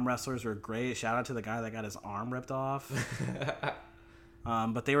pro arm wrestlers were great. Shout out to the guy that got his arm ripped off.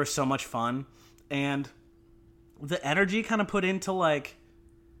 But they were so much fun. And the energy kind of put into like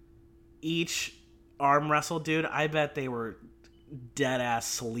each arm wrestle, dude, I bet they were dead ass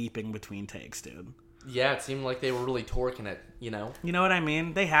sleeping between takes, dude. Yeah, it seemed like they were really torquing it, you know? You know what I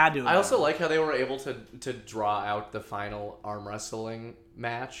mean? They had to. I also like how they were able to draw out the final arm wrestling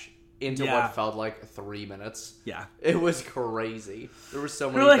match into Yeah. what felt like 3 minutes. Yeah. It was crazy. There were so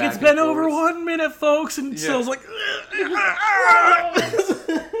many They're like, back it's and been over forths. 1 minute, folks, and Yeah. Sill's like,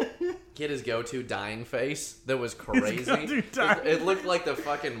 Get his go-to dying face. That was crazy. go-to dying It looked like the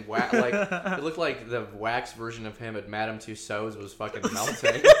fucking it looked like the wax version of him at Madame Tussauds was fucking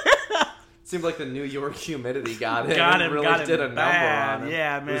melting. Seemed like the New York humidity got him. Got and him, really got him did a number bad. on him.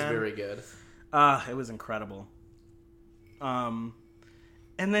 Yeah, It was man. very good. it was incredible. And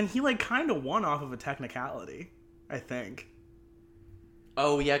then he like kind of won off of a technicality, I think.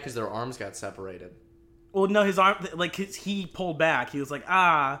 Oh yeah, because their arms got separated. Well, no, his arm, like he pulled back. He was like,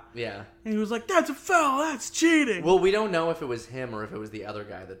 ah, Yeah. and he was like, that's a foul. That's cheating. Well, we don't know if it was him or if it was the other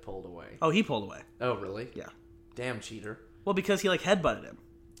guy that pulled away. Oh, he pulled away. Oh, really? Yeah. Damn cheater. Well, because he like headbutted him.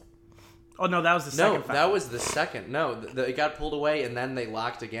 Oh no, that was the second No, foul. that was the second. No, it got pulled away and then they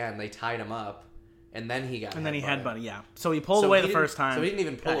locked again. They tied him up, and then he got. And then he headbutted. headbutted. Yeah. So he pulled So away he the didn't- first time. So he didn't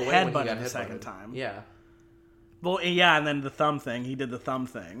even pull got away when he headbutted got the headbutted. second time. Yeah. Well, yeah, and then the thumb thing. He did the thumb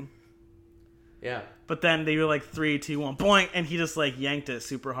thing. Yeah. But then they were like 3, 2, 1, boink, and he just like yanked it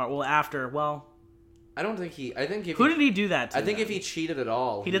super hard. Well, I don't think he. I think if who he, did he do that to? I think then? if he cheated at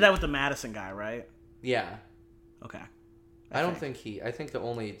all, He did that with the Madison guy, right? Yeah. Okay. I don't think he. I think the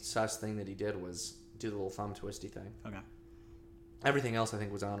only sus thing that he did was do the little thumb twisty thing. Okay. Everything else, I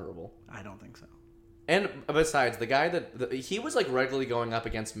think, was honorable. I don't think so. And besides, the guy he was like regularly going up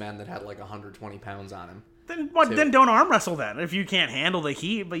against men that had like 120 pounds on him. Then what? Too. Then don't arm wrestle then if you can't handle the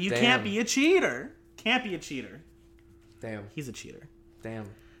heat. But you Damn. can't be a cheater. Can't be a cheater. Damn. He's a cheater. Damn.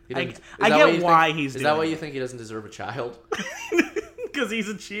 I Is get that you why think- he's Is that doing why it. you think he doesn't deserve a child? Because he's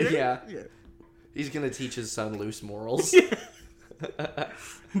a cheater. Yeah. He's gonna teach his son loose morals.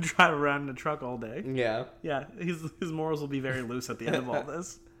 Drive around in a truck all day. Yeah. Yeah, his morals will be very loose at the end of all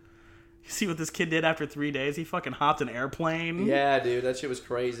this. You see what this kid did after 3 days? He fucking hopped an airplane. Yeah, dude, that shit was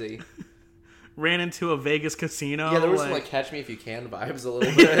crazy. Ran into a Vegas casino. Yeah, there was some like Catch Me If You Can vibes a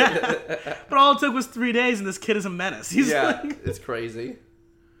little bit. But all it took was 3 days, and this kid is a menace. He's Yeah, like, it's crazy.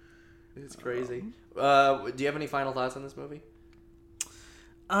 It's crazy. Do you have any final thoughts on this movie?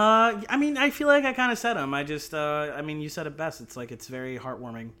 I mean, I feel like I kind of said them. I just, I mean, you said it best. It's like, it's very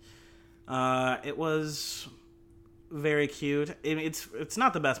heartwarming. It was very cute. It's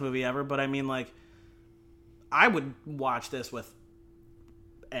not the best movie ever, but I mean, like, I would watch this with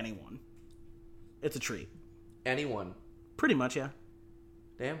anyone. It's a treat. Anyone? Pretty much, yeah.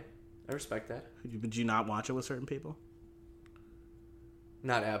 Damn, I respect that. Would you not watch it with certain people?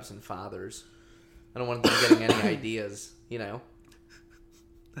 Not absent fathers. I don't want them getting any ideas, you know?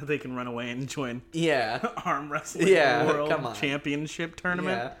 That they can run away and join Yeah. arm wrestling Yeah, world come on. championship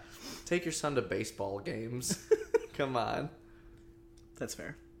tournament. Yeah. Take your son to baseball games. Come on. That's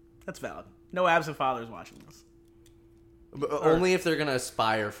fair. That's valid. No absent fathers watching this. But only if they're going to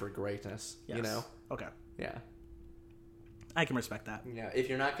aspire for greatness, Yes. you know? Okay. Yeah. I can respect that. Yeah, if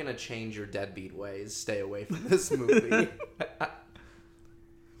you're not going to change your deadbeat ways, stay away from this movie.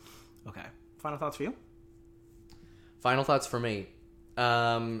 Okay. Final thoughts for you? Final thoughts for me.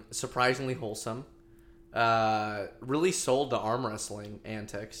 Surprisingly wholesome. Really sold the arm wrestling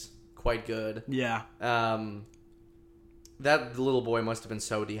antics. Quite good. Yeah. That little boy must have been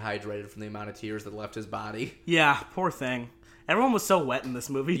so dehydrated from the amount of tears that left his body. Yeah, poor thing. Everyone was so wet in this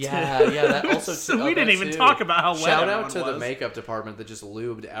movie, too. Yeah, that also. So we didn't even talk about how wet Shout everyone out to the was. makeup department that just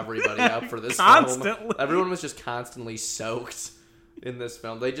lubed everybody up for this Constantly. film. Everyone was just constantly soaked in this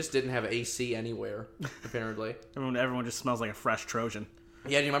film. They just didn't have AC anywhere, apparently. Everyone just smells like a fresh Trojan.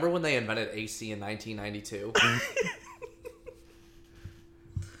 Yeah, do you remember when they invented AC in 1992?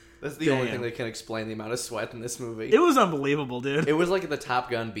 That's the only Damn. thing that can explain the amount of sweat in this movie. It was unbelievable, dude. It was like the Top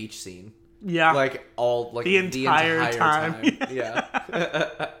Gun beach scene. Yeah. Like the entire time.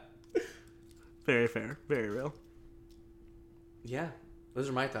 Yeah. Very fair. Very real. Yeah. Those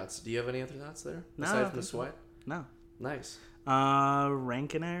are my thoughts. Do you have any other thoughts there? No, Aside I from the think so. sweat? No. Nice.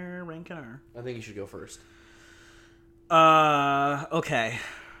 Rankin-er. I think you should go first. Okay.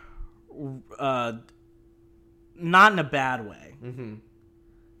 Not in a bad way. Mm-hmm.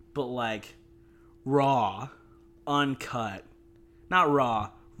 But like raw, uncut, not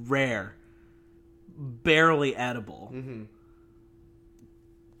raw, rare, barely edible,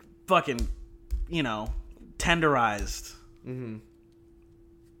 fucking, tenderized,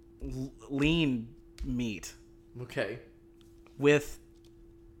 lean meat Okay. with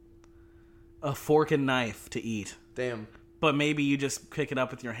a fork and knife to eat. Damn. But maybe you just pick it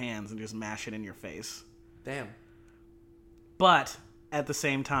up with your hands and just mash it in your face. Damn. But at the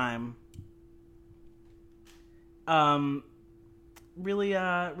same time,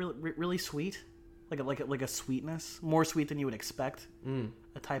 really sweet, like a sweetness, more sweet than you would expect.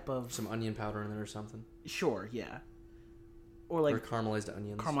 A type of Some onion powder in there or something. sure, yeah, or like Or caramelized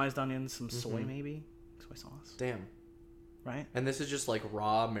onions. caramelized onions, some soy maybe, soy sauce, Damn. right? And this is just like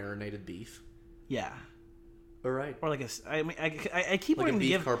raw marinated beef. Yeah, All right. or like I keep Like a wanting to beef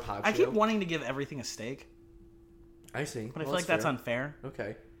give carpaccio? I keep wanting to give everything a steak, I see. but I feel like that's fair. unfair.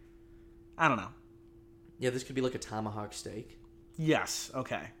 Okay. I don't know. Yeah, this could be like a tomahawk steak. Yes,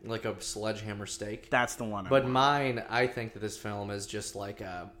 okay, Like a sledgehammer steak. that's the one. But mine, I think that this film is just like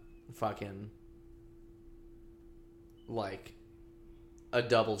a fucking, like, a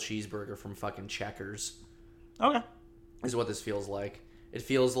double cheeseburger from fucking Checkers. Okay. Is what this feels like. It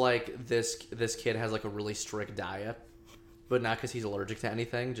feels like this kid has like a really strict diet, but not because he's allergic to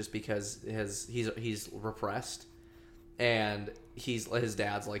anything, just because he's repressed, and his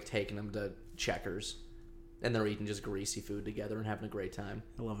dad's like taking him to Checkers, and they're eating just greasy food together and having a great time.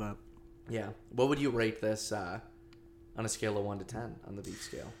 I love that. Yeah. What would you rate this on a scale of 1 to 10 on the beef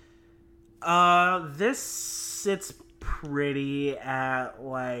scale? This sits pretty at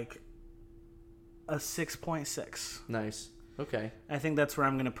like a 6.6. Nice. Okay. I think that's where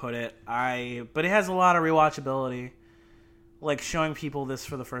I'm gonna put it. But it has a lot of rewatchability. Like showing people this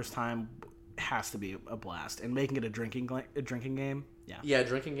for the first time has to be a blast, and making it a drinking game. Yeah. Yeah,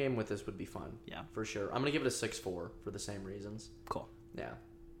 drinking game with this would be fun. Yeah. For sure. I'm gonna give it a 6.4 for the same reasons. Cool. Yeah.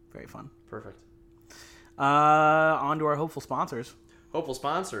 Very fun. Perfect. On to our hopeful sponsors. Hopeful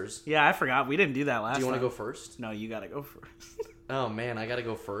sponsors. Yeah, I forgot. We didn't do that last time. Do you want to go first? No, you gotta go first. Oh man, I gotta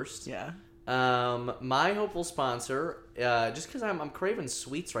go first. Yeah. My hopeful sponsor, just because I'm craving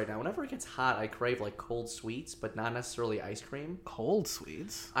sweets right now. Whenever it gets hot, I crave like cold sweets, but not necessarily ice cream. Cold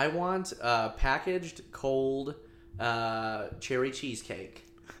sweets. I want packaged cold cherry cheesecake,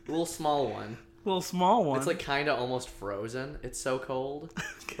 a little small one. Little small one. It's like kind of almost frozen. It's so cold,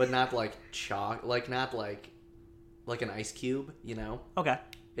 but not like not like an ice cube. You know? Okay.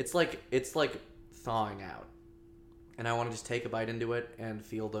 It's like thawing out. And I want to just take a bite into it and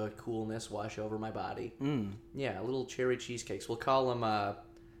feel the coolness wash over my body. Yeah, little cherry cheesecakes. We'll call them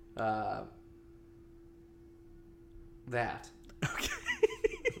that. Okay.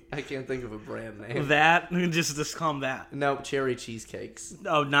 I can't think of a brand name. That just call them that. No, cherry cheesecakes.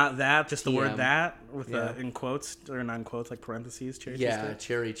 Oh, not that. Just the word TM. that with Yeah. in quotes or non quotes, like parentheses. Cherry Yeah, cheesecake?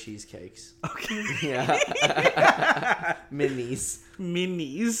 cherry cheesecakes. Okay. Yeah. Minis.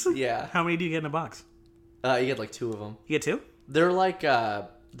 Minis. Yeah. How many do you get in a box? You get like 2 of them. You get 2? They're like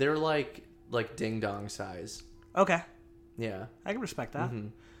ding dong size. Okay. Yeah. I can respect that.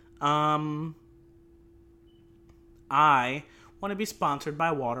 Mm-hmm. I want to be sponsored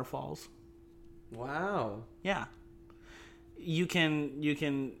by Waterfalls. Wow. Yeah. You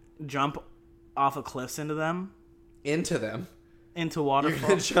can jump off of cliffs into them. Into them. Into You're waterfalls.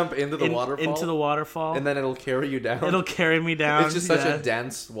 gonna jump into the waterfall. Into the waterfall. And then it'll carry you down. It'll carry me down. It's just such a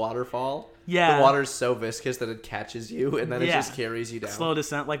dense waterfall. Yeah. The water's so viscous that it catches you, and then it just carries you down. Slow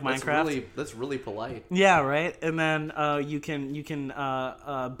descent like Minecraft. That's really polite. Yeah, right. And then you can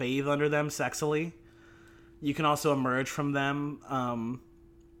bathe under them sexily. You can also emerge from them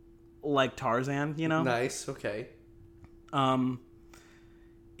like Tarzan, you know? Nice. Okay.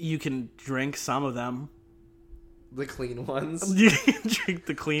 You can drink some of them. The clean ones. You can drink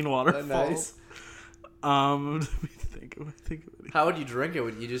the clean waterfalls. Nice. Let me think of it. How would you drink it?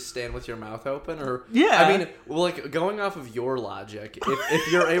 Would you just stand with your mouth open, or Yeah. I mean, well, like going off of your logic,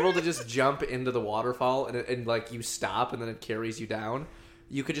 if you're able to just jump into the waterfall and like you stop and then it carries you down,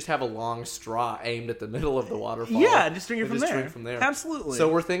 you could just have a long straw aimed at the middle of the waterfall. Yeah, just drink it and from just there. drink from there. Absolutely. So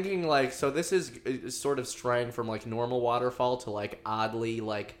we're thinking like, so this is sort of straying from like normal waterfall to like oddly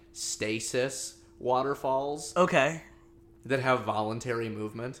like stasis waterfalls Okay. that have voluntary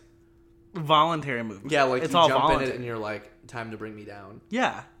movement. Voluntary movement. Yeah, like it's you all jump voluntary. in it and you're like, time to bring me down.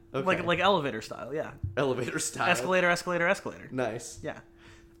 Yeah. Okay. Like elevator style, yeah. Elevator style. Escalator, escalator, escalator. Nice. Yeah.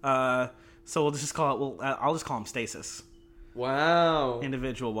 So we'll just call it, I'll just call them stasis. Wow.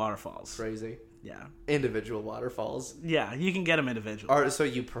 Individual waterfalls. Crazy. Yeah. Individual waterfalls. Yeah, you can get them individually. So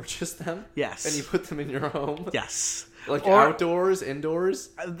you purchase them? Yes. And you put them in your home? Yes. Like Or- outdoors, indoors?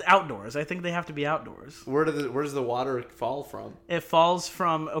 Outdoors. I think they have to be outdoors. Where does the water fall from? It falls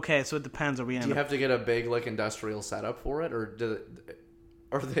from, okay, so it depends. Are we in Do you have to get a big like industrial setup for it, or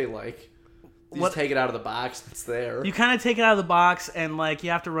are they like you What- just take it out of the box and it's there? You kind of take it out of the box, and like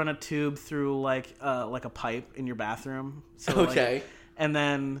you have to run a tube through like a pipe in your bathroom. So, Okay. Like, and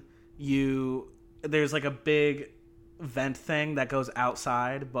then there's like a big vent thing that goes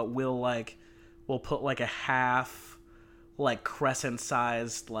outside, but we'll put like a half like crescent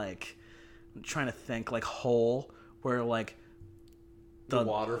sized like I'm trying to think like hole where like the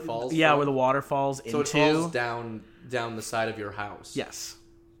water falls. yeah from? where the water falls So into it falls down the side of your house. yes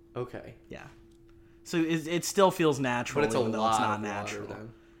Okay. yeah. So it still feels natural, But it's a even though lot it's not of natural. water then.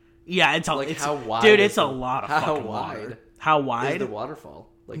 Yeah, it's a Like, it's, how wide dude. is It's a the- lot of how fucking wide water. How Is wide? the waterfall?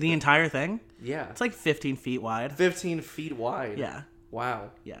 Like The entire thing? yeah. It's like 15 feet wide. 15 feet wide. Yeah,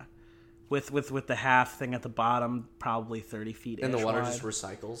 Wow. yeah. With the half thing at the bottom, probably 30 feet. And the water wide. just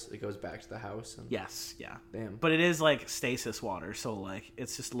recycles. It goes back to the house. And Yes, yeah. Damn. But it is like stasis water, so like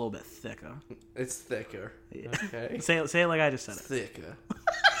it's just a little bit thicker. It's thicker. Yeah. Okay. Say it like I just said it. Thicker.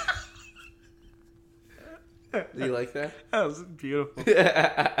 Do you like that? That was beautiful.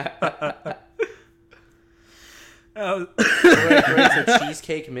 Great. So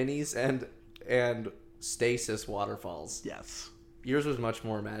cheesecake minis and stasis waterfalls. Yes. Yours was much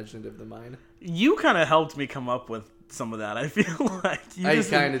more imaginative than mine. You kind of helped me come up with some of that. I feel like you I just-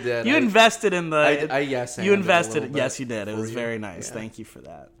 kinda did. You invested in the. I yes. You anded a invested. little Yes, bit you did. It for was you. very nice. Yeah, Thank you for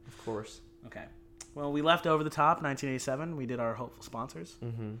that. Of course. Okay. Well, we left over the top. 1987. We did our hopeful sponsors.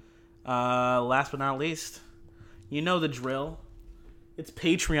 Mm-hmm. Last but not least, you know the drill. It's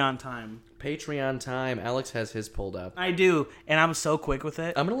Patreon time. Patreon time. Alex has his pulled up. I do, and I'm so quick with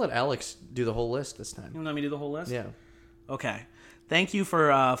it. I'm gonna let Alex do the whole list this time. You let me do the whole list? Yeah. Okay. Thank you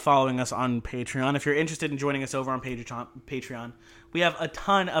for following us on Patreon. If you're interested in joining us over on Patreon, we have a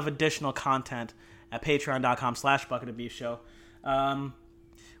ton of additional content at patreon.com/bucketofbeefshow.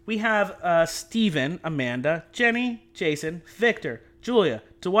 We have Steven, Amanda, Jenny, Jason, Victor, Julia,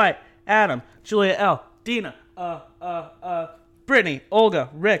 Dwight, Adam, Julia L, Dina, Brittany, Olga,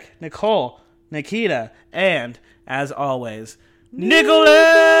 Rick, Nicole, Nikita, and, as always, Nicholas!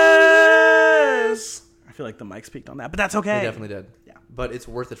 I feel like the mic peaked on that, but that's okay. We definitely did. Yeah. But it's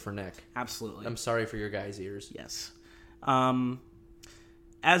worth it for Nick. Absolutely. I'm sorry for your guys' ears. Yes.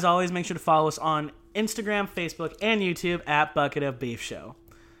 As always, make sure to follow us on Instagram, Facebook, and YouTube at Bucket of Beef Show.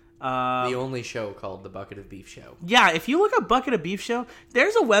 The only show called The Bucket of Beef Show. Yeah, if you look up Bucket of Beef Show,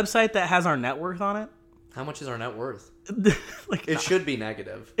 there's a website that has our net worth on it. How much is our net worth? Like It should be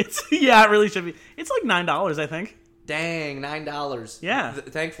negative. it's yeah, it really should be. It's like $9, I think. Dang, $9. Yeah.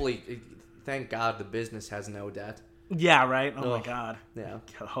 Thankfully, thank God the business has no debt. Yeah, right. Oh my Ugh. god. Yeah,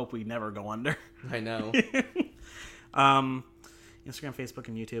 I hope we never go under. I know. Instagram, Facebook,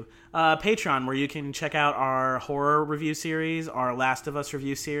 and YouTube. Patreon, where you can check out our horror review series, our Last of Us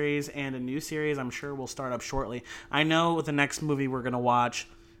review series, and a new series I'm sure will start up shortly. I know the next movie we're going to watch,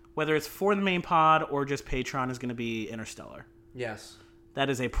 whether it's for the main pod or just Patreon, is going to be Interstellar. Yes. That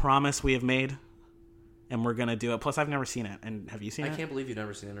is a promise we have made, and we're going to do it. Plus, I've never seen it. And have you seen it? I can't believe you've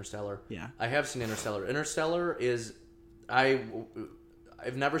never seen Interstellar. Yeah. I have seen Interstellar. Interstellar is... I've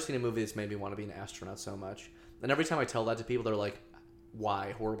never seen a movie that's made me want to be an astronaut so much. And every time I tell that to people, they're like,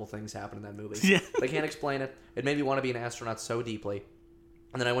 why? Horrible things happen in that movie. Yeah. They can't explain it. It made me want to be an astronaut so deeply.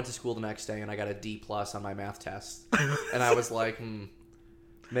 And then I went to school the next day and I got a D+ on my math test. And I was like,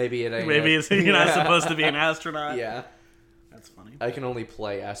 maybe it ain't Maybe it. you're not supposed to be an astronaut. Yeah. That's funny. I can only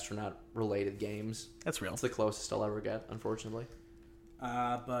play astronaut-related games. That's real. It's the closest I'll ever get, unfortunately.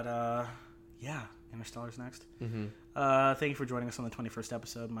 Yeah, Interstellar's next. Mm-hmm. Thank you for joining us on the 21st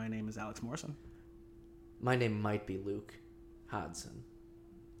episode. My name is Alex Morrison. My name might be Luke Hodson.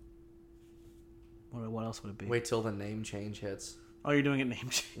 What else would it be? Wait till the name change hits. Oh, you're doing it name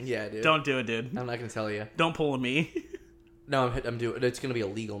change. Yeah, dude. Don't do it, dude. I'm not gonna tell you. Don't pull a me. No, I'm doing. It's gonna be a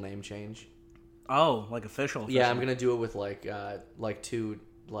legal name change. Oh, like official. Yeah, I'm gonna do it with like two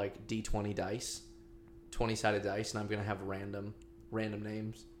D20 dice, 20-sided dice, and I'm gonna have random random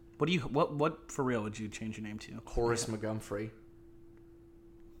names. What for real would you change your name to? Horace McGumphrey.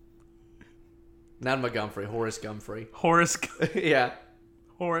 Not Montgomery, Horace Gumfrey. Horace. Yeah.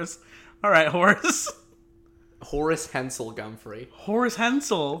 Horace. All right, Horace. Horace Hensel Gumfrey. Horace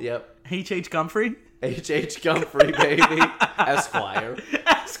Hensel. Yep. H.H. Gumfrey. H.H. Gumfrey, baby. Esquire.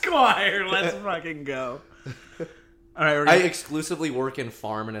 Esquire. Let's fucking go. All right. I exclusively work in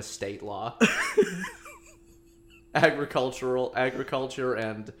farm and estate law. Agriculture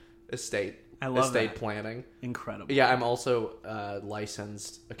and estate. I love estate that. planning. Incredible. Yeah, I'm also a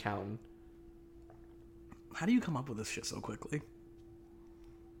licensed accountant. How do you come up with this shit so quickly?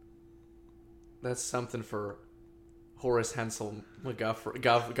 That's something for Horace Hensel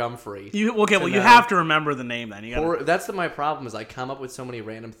Gumfrey. You have to remember the name then. That's my problem is I come up with so many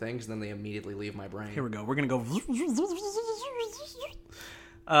random things and then they immediately leave my brain. Here we go. We're going to go...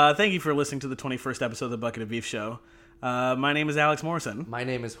 thank you for listening to the 21st episode of the Bucket of Beef Show. My name is Alex Morrison. My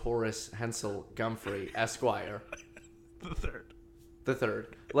name is Horace Hensel Gumfrey, Esquire. The third.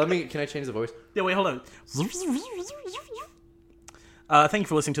 Can I change the voice? Yeah, wait, hold on. Thank you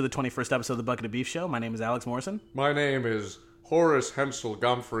for listening to the 21st episode of the Bucket of Beef Show. My name is Alex Morrison. My name is Horace Hensel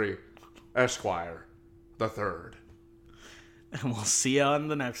Gumfrey, Esquire, the third. And we'll see you on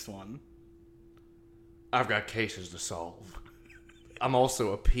the next one. I've got cases to solve. I'm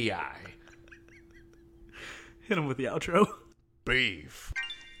also a PI. Hit him with the outro. Beef.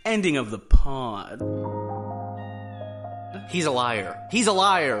 Ending of the pod. He's a liar. He's a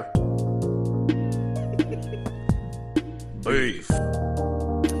liar. Beef.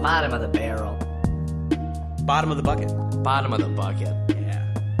 Bottom of the barrel. Bottom of the bucket. Bottom of the bucket. Yeah.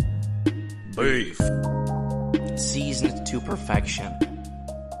 Beef. Seasoned to perfection.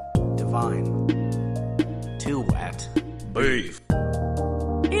 Divine. Too wet. Beef.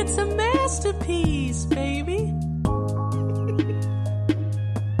 It's a masterpiece, baby.